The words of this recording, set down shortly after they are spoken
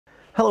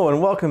Hello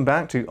and welcome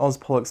back to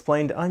Auspol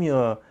Explained. I'm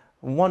your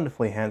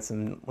wonderfully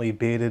handsomely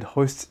bearded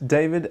host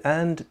David,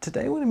 and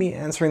today we're going to be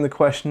answering the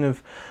question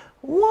of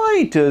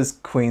why does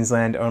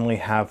Queensland only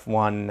have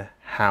one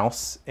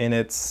house in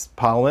its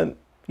parliament?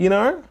 You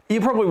know?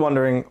 You're probably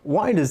wondering,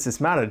 why does this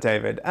matter,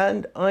 David?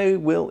 And I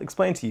will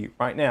explain to you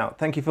right now.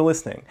 Thank you for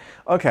listening.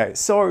 Okay,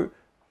 so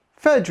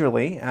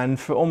federally, and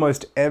for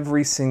almost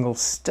every single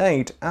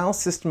state, our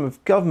system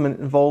of government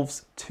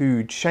involves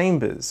two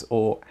chambers,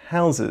 or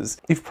houses.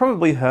 You've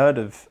probably heard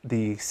of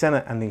the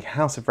Senate and the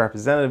House of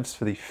Representatives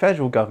for the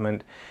federal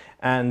government,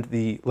 and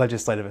the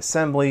Legislative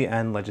Assembly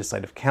and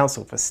Legislative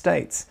Council for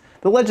states.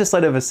 The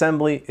Legislative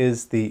Assembly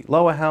is the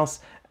lower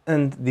house,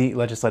 and the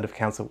Legislative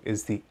Council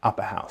is the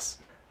upper house.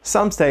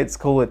 Some states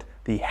call it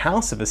the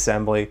House of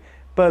Assembly,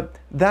 but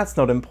that's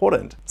not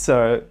important.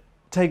 So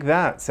take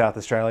that, South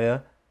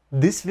Australia.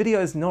 This video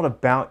is not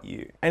about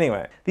you.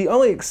 Anyway, the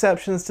only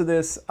exceptions to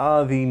this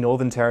are the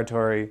Northern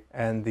Territory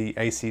and the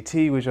ACT,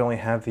 which only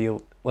have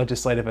the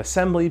Legislative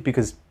Assembly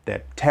because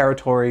they're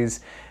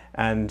territories,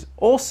 and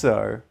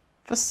also,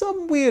 for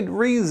some weird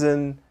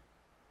reason,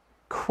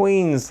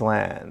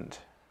 Queensland.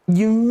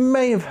 You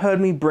may have heard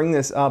me bring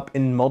this up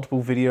in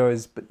multiple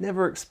videos, but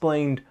never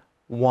explained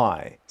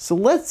why. So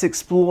let's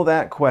explore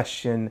that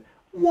question.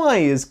 Why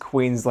is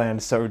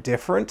Queensland so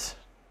different?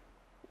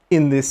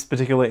 In this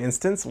particular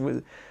instance,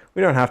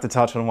 we don't have to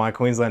touch on why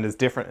Queensland is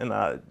different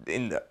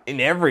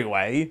in every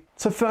way.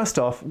 So first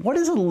off, what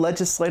is a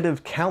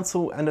legislative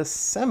council and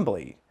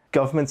assembly?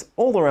 Governments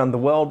all around the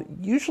world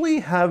usually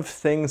have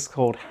things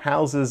called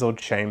houses or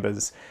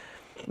chambers.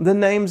 The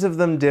names of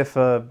them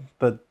differ,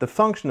 but the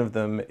function of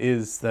them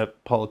is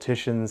that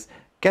politicians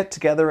get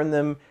together in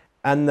them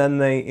and then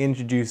they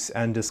introduce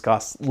and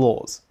discuss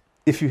laws.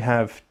 If you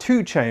have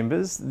two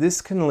chambers,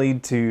 this can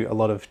lead to a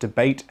lot of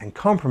debate and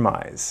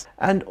compromise,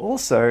 and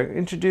also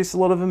introduce a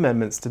lot of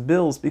amendments to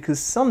bills because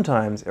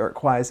sometimes it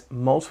requires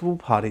multiple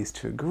parties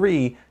to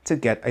agree to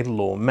get a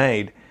law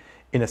made.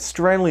 In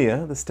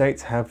Australia, the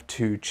states have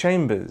two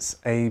chambers.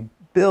 A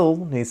bill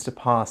needs to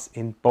pass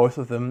in both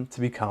of them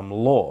to become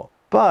law.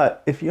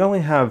 But if you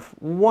only have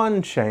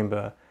one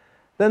chamber,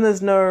 then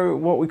there's no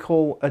what we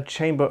call a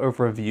chamber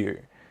of review.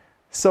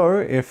 So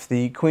if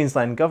the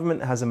Queensland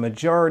government has a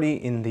majority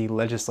in the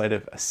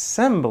Legislative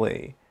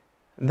Assembly,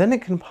 then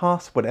it can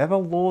pass whatever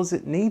laws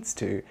it needs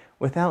to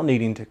without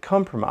needing to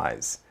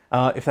compromise.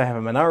 If they have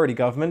a minority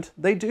government,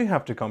 they do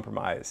have to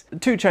compromise.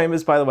 Two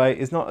chambers, by the way,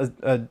 is not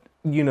a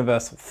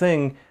universal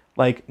thing.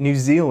 Like New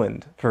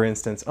Zealand, for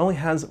instance, only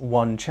has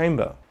one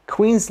chamber.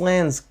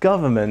 Queensland's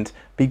government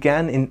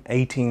began in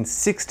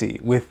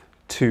 1860 with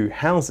two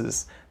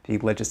houses, the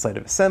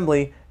Legislative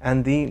Assembly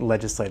and the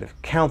Legislative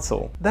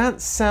Council. That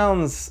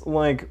sounds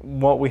like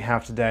what we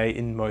have today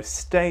in most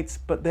states,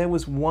 but there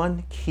was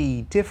one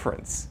key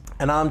difference.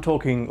 And I'm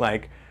talking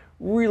like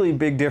really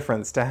big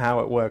difference to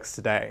how it works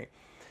today.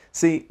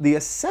 See, the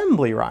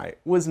Assembly, right,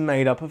 was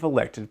made up of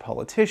elected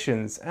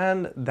politicians,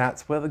 and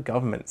that's where the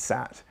government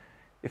sat.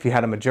 If you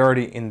had a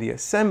majority in the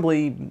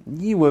Assembly,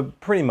 you were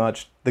pretty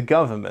much the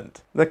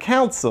government. The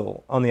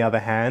Council, on the other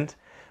hand,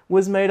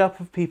 was made up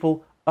of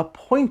people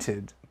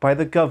appointed by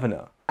the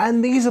governor.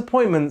 And these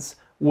appointments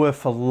were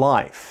for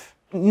life.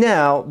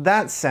 Now,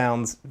 that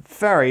sounds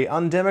very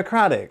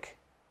undemocratic.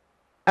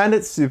 And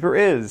it super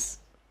is.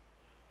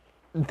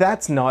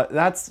 It's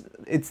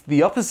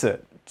the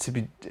opposite.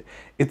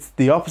 It's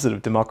the opposite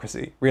of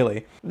democracy,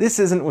 really. This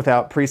isn't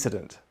without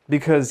precedent.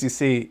 Because, you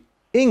see,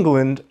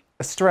 England,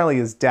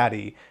 Australia's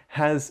daddy,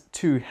 has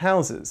two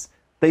houses.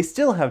 They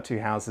still have two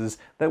houses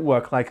that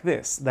work like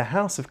this. The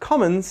House of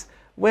Commons,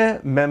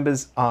 where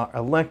members are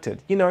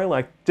elected, you know,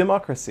 like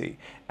democracy,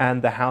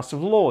 and the House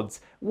of Lords,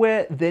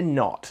 where they're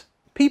not.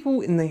 People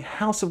in the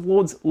House of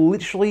Lords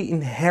literally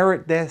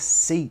inherit their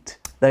seat.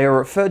 They are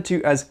referred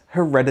to as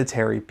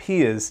hereditary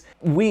peers.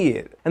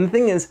 Weird. And the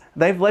thing is,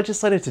 they've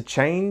legislated to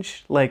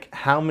change, like,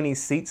 how many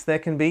seats there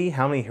can be,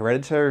 how many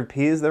hereditary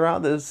peers there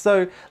are.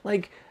 So,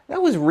 like,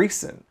 that was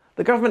recent.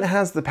 The government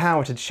has the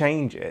power to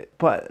change it,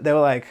 but they were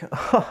like,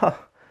 oh,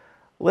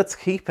 let's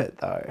keep it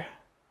though.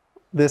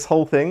 This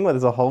whole thing where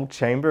there's a whole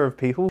chamber of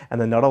people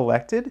and they're not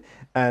elected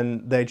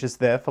and they're just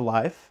there for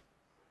life.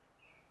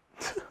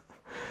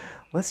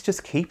 Let's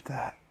just keep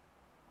that.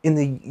 In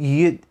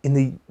the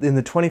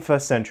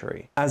 21st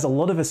century, as a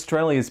lot of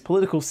Australia's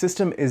political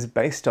system is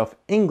based off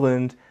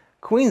England,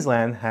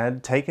 Queensland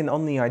had taken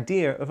on the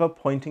idea of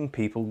appointing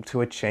people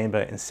to a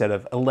chamber instead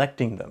of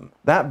electing them.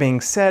 That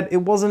being said, it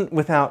wasn't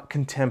without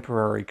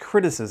contemporary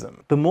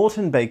criticism. The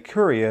Moreton Bay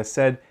Courier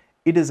said,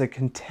 "It is a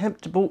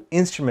contemptible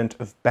instrument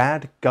of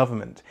bad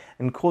government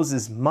and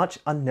causes much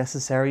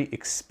unnecessary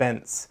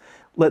expense.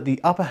 Let the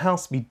upper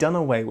house be done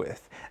away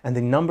with and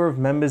the number of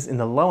members in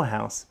the lower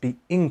house be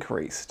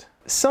increased."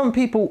 Some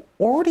people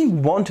already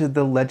wanted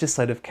the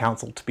Legislative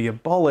Council to be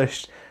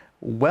abolished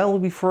well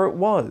before it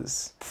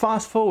was.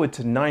 Fast forward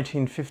to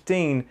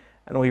 1915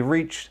 and we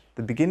reached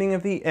the beginning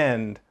of the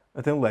end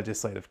of the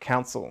Legislative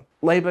Council.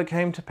 Labor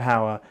came to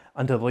power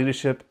under the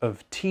leadership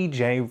of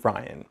T.J.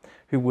 Ryan,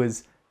 who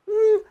was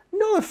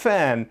not a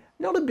fan,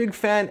 not a big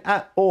fan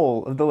at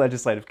all of the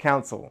Legislative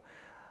Council.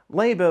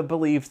 Labor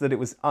believed that it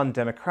was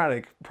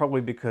undemocratic,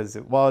 probably because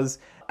it was,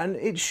 and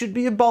it should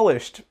be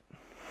abolished.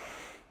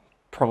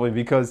 Probably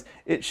because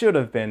it should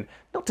have been.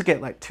 Not to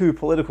get like too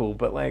political,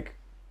 but like,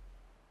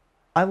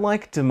 I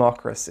like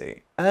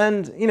democracy.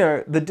 And, you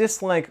know, the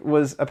dislike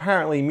was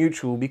apparently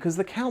mutual because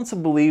the council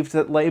believed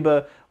that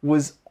Labor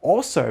was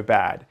also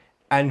bad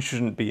and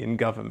shouldn't be in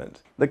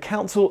government. The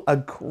council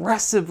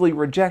aggressively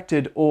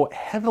rejected or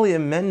heavily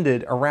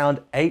amended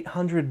around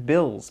 800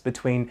 bills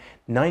between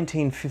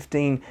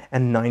 1915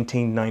 and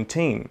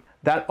 1919.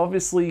 That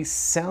obviously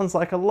sounds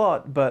like a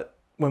lot, but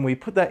when we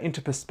put that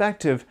into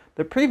perspective,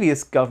 the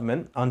previous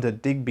government, under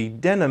Digby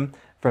Denham,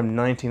 from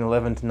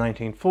 1911 to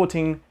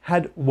 1914,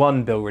 had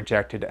one bill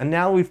rejected. And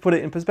now we've put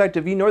it in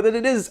perspective, you know that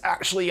it is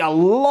actually a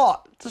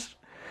lot.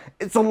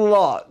 It's a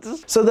lot.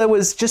 So there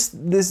was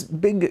just this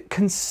big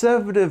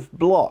conservative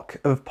bloc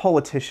of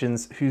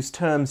politicians whose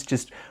terms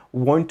just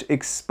won't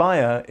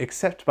expire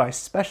except by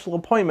special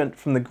appointment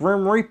from the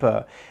Grim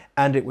Reaper,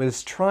 and it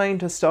was trying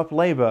to stop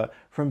Labor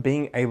from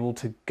being able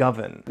to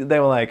govern. They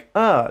were like,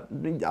 I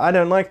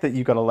don't like that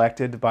you got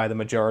elected by the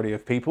majority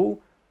of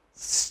people.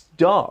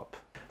 Stop.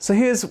 So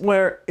here's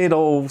where it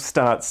all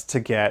starts to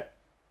get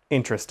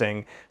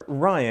interesting.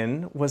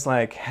 Ryan was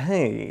like,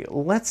 hey,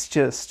 let's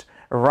just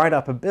write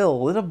up a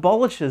bill that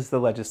abolishes the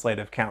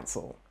Legislative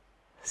Council.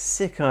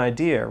 Sick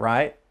idea,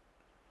 right?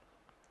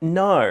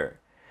 No.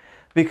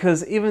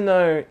 Because even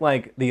though,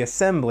 like, the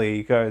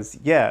Assembly goes,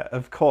 yeah,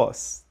 of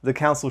course, the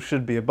council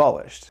should be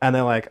abolished. And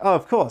they're like, oh,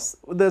 of course,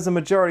 there's a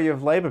majority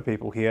of Labor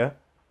people here.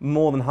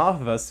 More than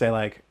half of us say,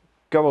 like,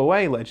 go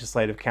away,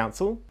 Legislative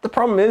Council. The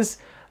problem is,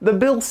 the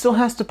bill still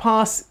has to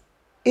pass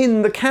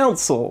in the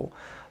council.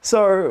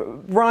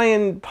 So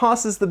Ryan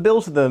passes the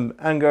bill to them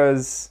and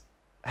goes,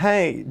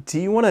 hey, do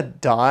you want to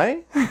die?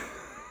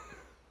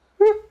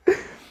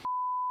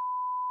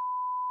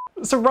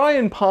 So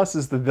Ryan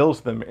passes the bill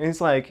to them and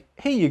he's like,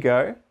 here you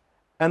go.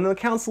 And the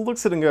council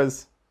looks at it and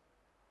goes,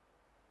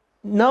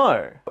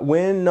 no,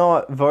 we're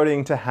not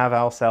voting to have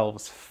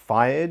ourselves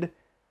fired.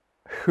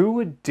 Who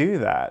would do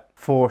that?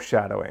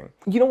 Foreshadowing.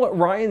 You know what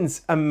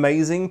Ryan's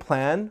amazing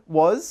plan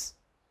was?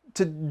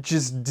 To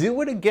just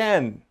do it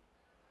again.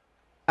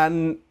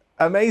 And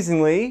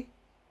amazingly,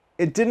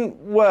 it didn't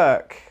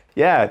work.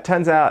 Yeah, it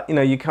turns out, you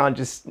know, you can't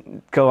just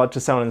go up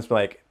to someone and be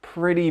like,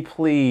 pretty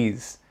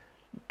please,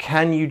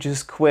 can you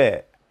just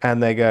quit?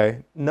 And they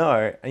go,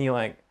 no. And you're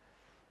like,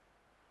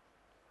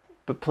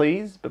 but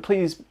please,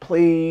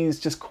 please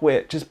just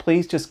quit.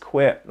 Please just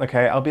quit.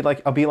 Okay, I'll be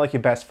like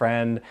your best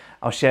friend.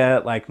 I'll share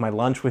like my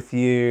lunch with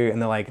you.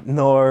 And they're like,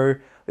 no,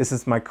 this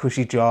is my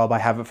cushy job. I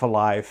have it for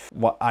life.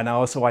 And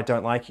also I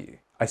don't like you.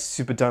 I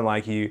super don't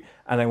like you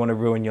and I want to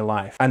ruin your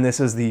life. And this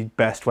is the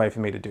best way for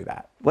me to do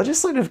that.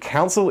 Legislative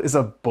Council is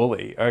a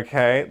bully,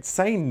 okay?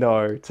 Say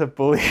no to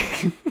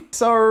bullying.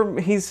 So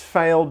he's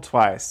failed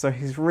twice. So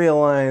he's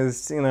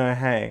realized, you know,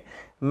 hey,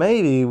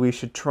 maybe we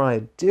should try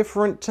a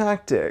different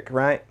tactic,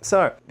 right?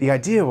 So the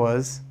idea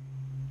was,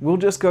 we'll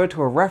just go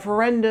to a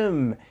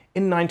referendum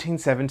in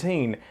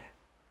 1917,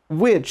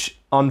 which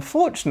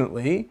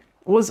unfortunately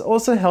was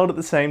also held at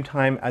the same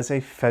time as a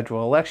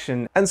federal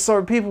election. And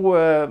so people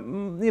were,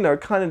 you know,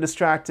 kind of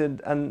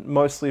distracted and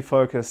mostly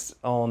focused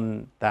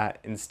on that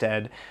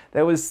instead.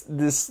 There was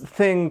this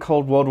thing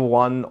called World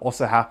War I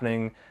also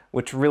happening,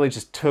 which really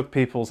just took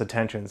people's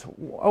attentions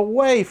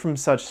away from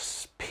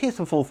such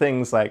pitiful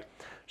things like,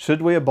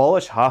 should we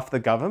abolish half the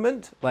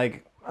government?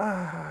 Like,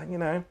 you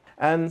know.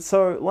 And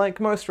so, like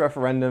most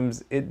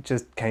referendums, it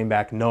just came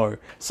back no.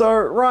 So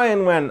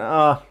Ryan went,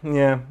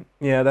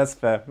 yeah, that's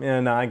fair.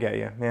 Yeah, no, I get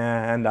you.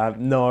 Yeah, and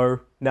no,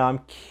 I'm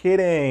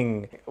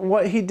kidding.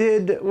 What he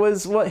did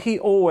was what he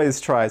always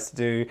tries to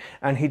do,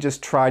 and he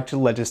just tried to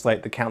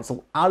legislate the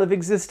council out of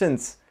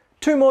existence.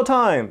 2 more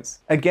times.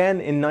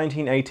 Again in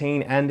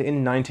 1918 and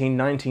in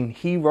 1919,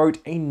 he wrote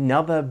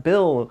another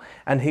bill,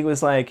 and he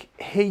was like,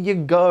 here you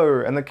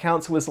go. And the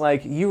council was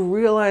like, you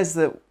realize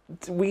that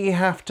we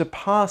have to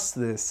pass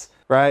this,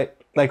 right?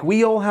 Like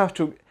we have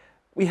to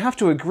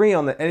agree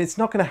on that, and it's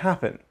not going to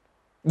happen.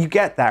 You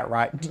get that,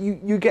 right?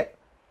 You get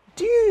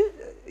this?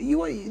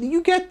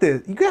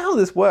 You get how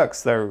this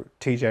works, though,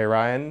 TJ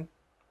Ryan,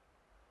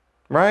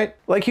 right?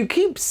 Like you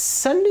keep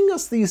sending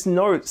us these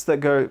notes that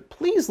go,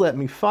 please let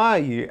me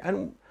fire you,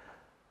 and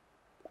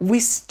we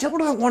still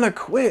don't want to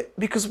quit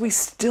because we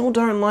still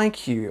don't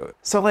like you.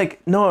 So like,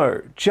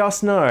 no,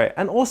 just no.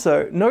 And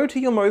also, no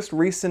to your most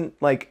recent,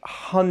 like,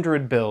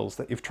 100 bills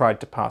that you've tried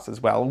to pass as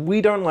well.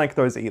 We don't like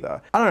those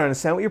either. I don't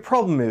understand what your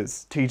problem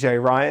is,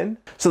 TJ Ryan.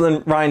 So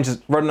then Ryan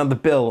just wrote another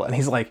bill and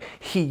he's like,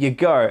 here you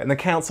go. And the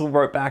council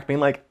wrote back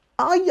being like,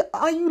 are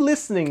you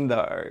listening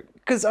though?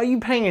 Because are you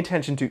paying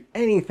attention to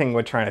anything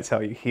we're trying to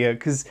tell you here?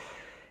 Because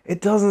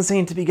it doesn't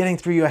seem to be getting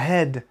through your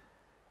head.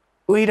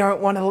 We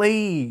don't want to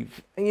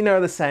leave. And you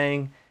know the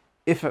saying,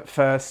 if at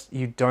first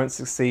you don't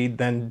succeed,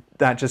 then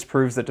that just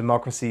proves that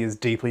democracy is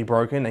deeply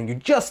broken and you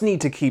just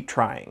need to keep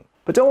trying.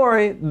 But don't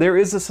worry, there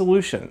is a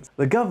solution.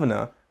 The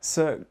governor,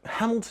 Sir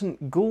Hamilton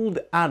Gould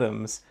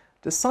Adams,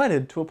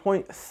 decided to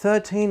appoint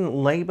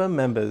 13 Labour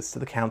members to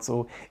the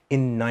council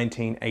in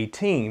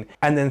 1918,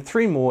 and then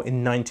 3 more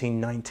in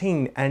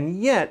 1919,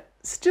 and yet,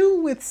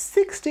 still with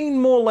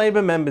 16 more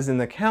Labour members in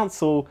the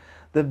council,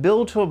 the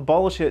bill to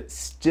abolish it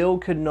still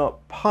could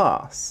not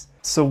pass.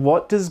 So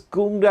what does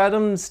Gould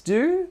Adams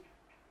do?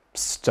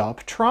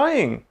 Stop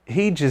trying.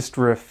 He just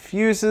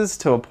refuses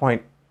to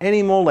appoint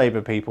any more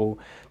Labour people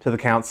to the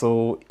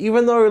council,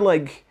 even though,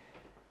 like,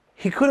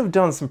 he could have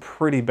done some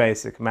pretty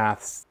basic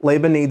maths.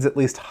 Labour needs at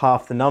least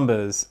half the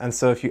numbers, and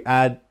so if you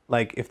add,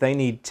 like, if they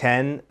need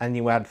 10 and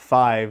you add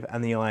 5,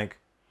 and then you're like,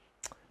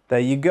 there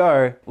you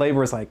go.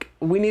 Labour is like,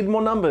 we need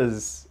more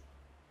numbers.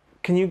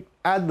 Can you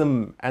add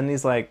them? And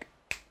he's like,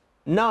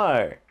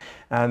 no.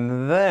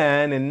 And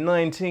then in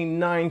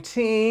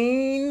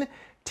 1919,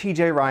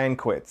 TJ Ryan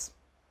quits.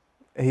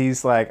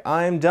 He's like,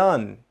 I'm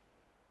done.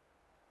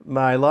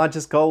 My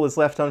largest goal is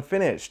left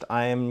unfinished.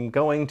 I am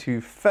going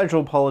to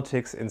federal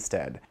politics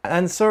instead.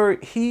 And so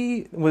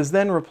he was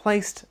then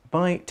replaced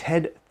by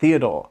Ted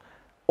Theodore,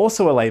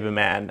 also a Labour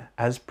man,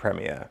 as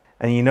Premier.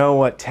 And you know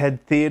what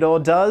Ted Theodore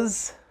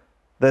does?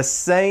 The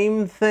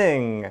same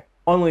thing.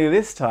 Only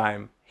this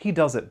time, he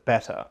does it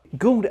better.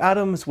 Gould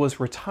Adams was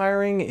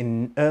retiring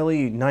in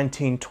early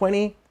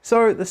 1920,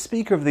 so the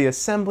Speaker of the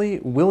Assembly,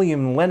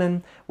 William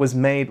Lennon, was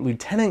made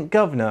Lieutenant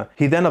Governor.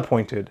 He then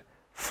appointed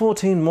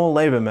 14 more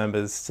Labour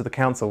members to the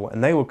council,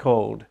 and they were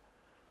called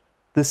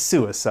the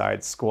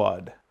Suicide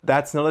Squad.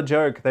 That's not a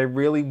joke, they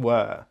really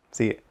were.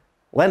 See,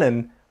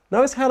 Lennon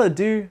knows how to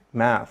do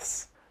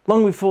maths.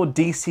 Long before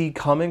DC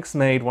Comics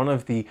made one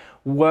of the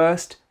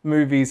worst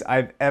movies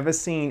I've ever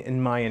seen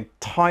in my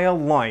entire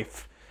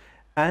life,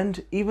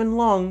 and even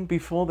long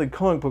before the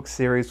comic book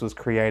series was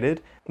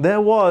created,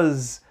 there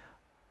was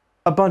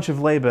a bunch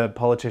of Labour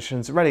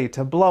politicians ready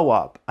to blow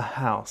up a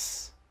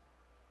house.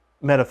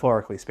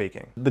 Metaphorically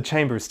speaking. The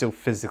chamber is still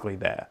physically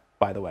there,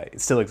 by the way.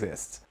 It still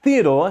exists.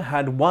 Theodore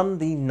had won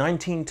the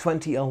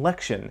 1920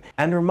 election,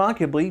 and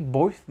remarkably,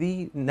 both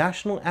the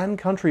National and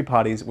Country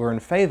parties were in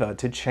favour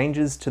to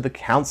changes to the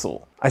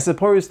council. I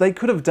suppose they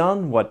could have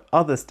done what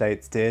other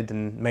states did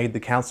and made the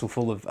council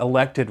full of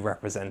elected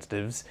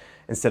representatives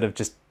instead of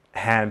just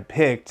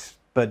hand-picked,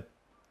 but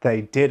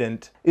they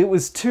didn't. It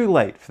was too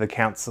late for the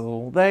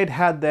council. They'd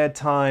had their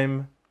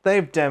time.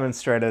 They've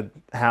demonstrated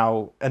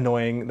how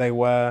annoying they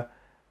were.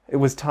 It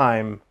was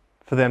time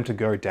for them to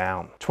go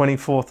down.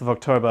 24th of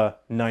October,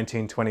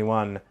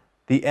 1921.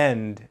 The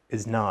end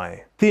is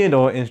nigh.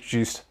 Theodore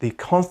introduced the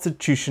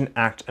Constitution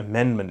Act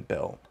Amendment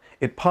Bill.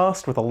 It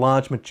passed with a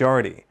large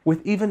majority,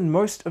 with even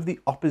most of the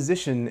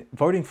opposition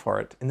voting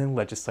for it in the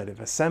Legislative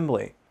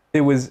Assembly.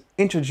 It was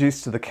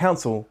introduced to the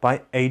council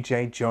by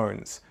A.J.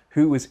 Jones,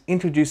 who was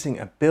introducing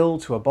a bill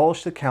to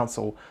abolish the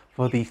council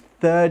for the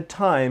 3rd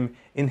time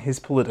in his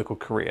political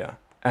career.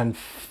 And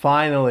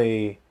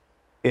finally,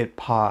 it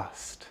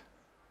passed.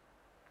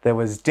 There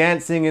was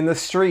dancing in the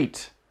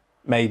street.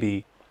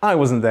 Maybe. I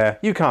wasn't there.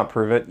 You can't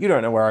prove it. You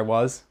don't know where I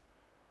was.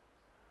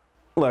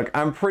 Look,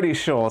 I'm pretty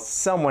sure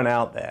someone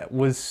out there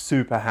was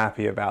super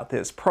happy about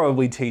this.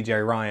 Probably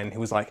TJ Ryan, who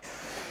was like,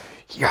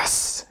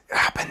 yes, it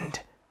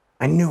happened.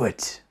 I knew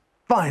it.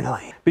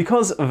 Finally.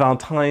 Because of our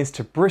ties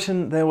to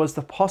Britain, there was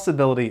the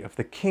possibility of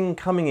the king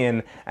coming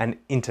in and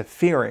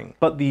interfering.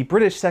 But the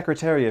British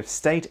Secretary of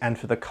State and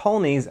for the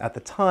colonies at the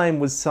time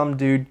was some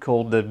dude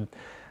called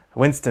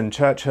Winston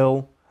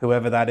Churchill,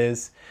 whoever that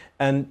is,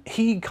 and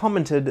he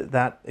commented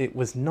that it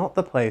was not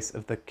the place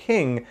of the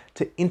king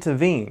to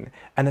intervene,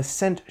 and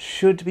assent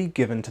should be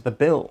given to the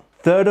bill.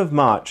 3rd of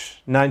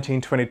March,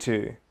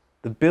 1922,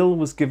 the bill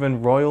was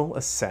given royal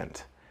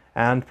assent,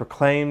 and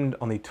proclaimed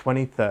on the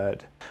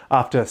 23rd.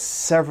 After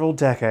several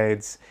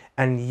decades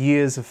and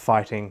years of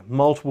fighting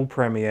multiple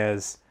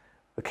premiers,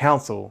 the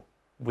council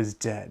was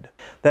dead.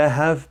 There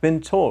have been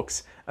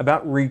talks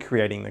about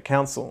recreating the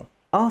council.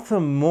 Arthur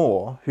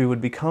Moore, who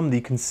would become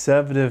the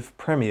Conservative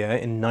Premier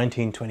in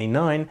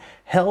 1929,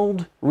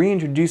 held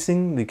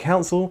reintroducing the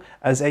council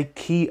as a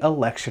key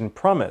election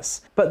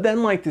promise. But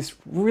then like this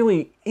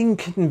really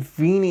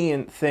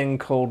inconvenient thing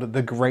called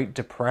the Great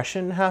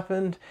Depression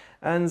happened,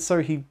 and so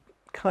he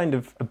kind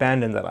of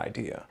abandoned that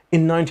idea.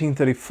 In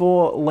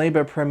 1934,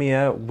 Labour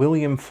Premier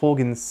William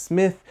Forgan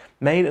Smith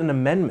made an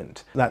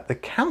amendment that the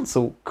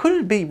council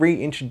couldn't be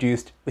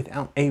reintroduced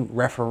without a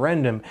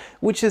referendum,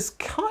 which is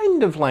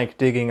kind of like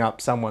digging up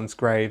someone's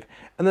grave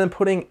and then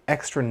putting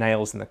extra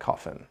nails in the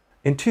coffin.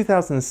 In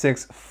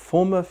 2006,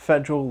 former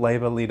federal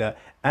Labour leader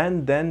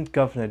and then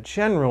Governor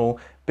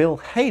General Bill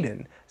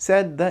Hayden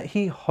said that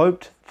he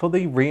hoped for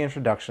the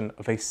reintroduction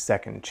of a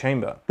second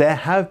chamber. There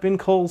have been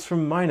calls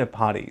from minor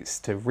parties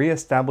to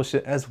re-establish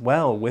it as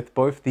well, with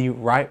both the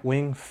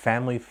right-wing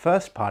Family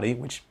First Party,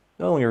 which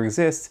no longer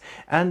exists,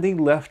 and the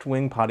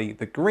left-wing party,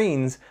 the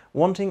Greens,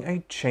 wanting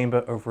a chamber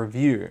of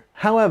review.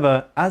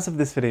 However, as of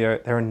this video,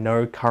 there are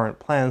no current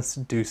plans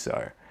to do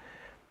so.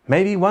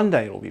 Maybe one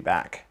day it will be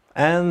back.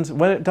 And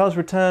when it does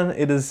return,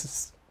 it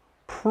is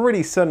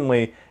pretty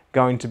certainly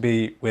going to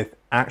be with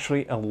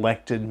actually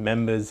elected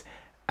members,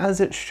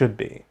 as it should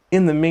be.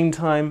 In the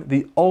meantime,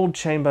 the old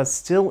chamber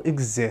still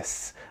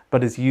exists,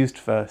 but is used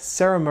for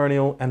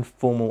ceremonial and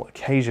formal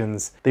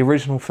occasions. The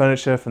original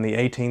furniture from the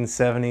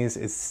 1870s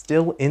is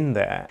still in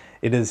there.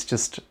 It is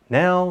just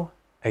now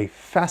a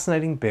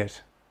fascinating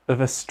bit of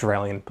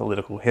Australian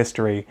political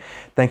history.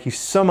 Thank you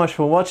so much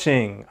for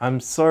watching. I'm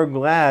so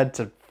glad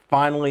to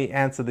finally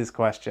answer this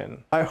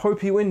question. I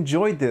hope you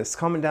enjoyed this.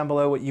 Comment down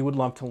below what you would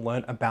love to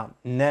learn about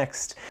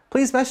next.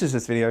 Please message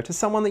this video to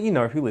someone that you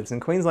know who lives in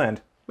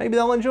Queensland. Maybe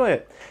they'll enjoy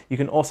it. You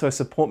can also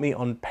support me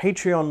on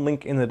Patreon,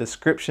 link in the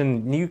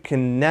description. You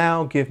can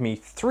now give me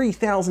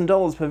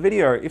 $3,000 per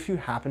video if you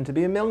happen to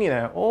be a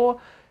millionaire, or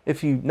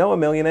if you know a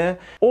millionaire,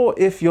 or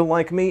if you're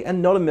like me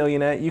and not a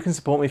millionaire, you can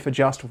support me for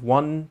just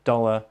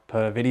 $1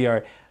 per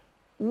video.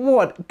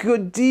 What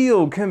good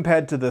deal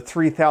compared to the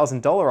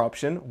 $3,000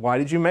 option. Why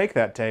did you make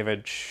that,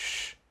 David?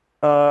 Shh.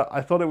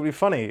 I thought it would be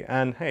funny,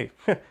 and hey,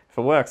 if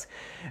it works.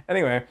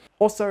 Anyway,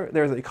 also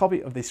there is a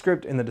copy of the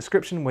script in the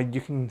description where you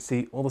can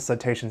see all the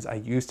citations I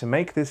used to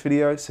make this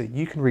video, so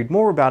you can read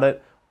more about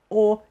it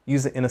or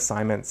use it in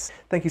assignments.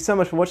 Thank you so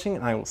much for watching,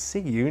 and I will see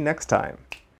you next time.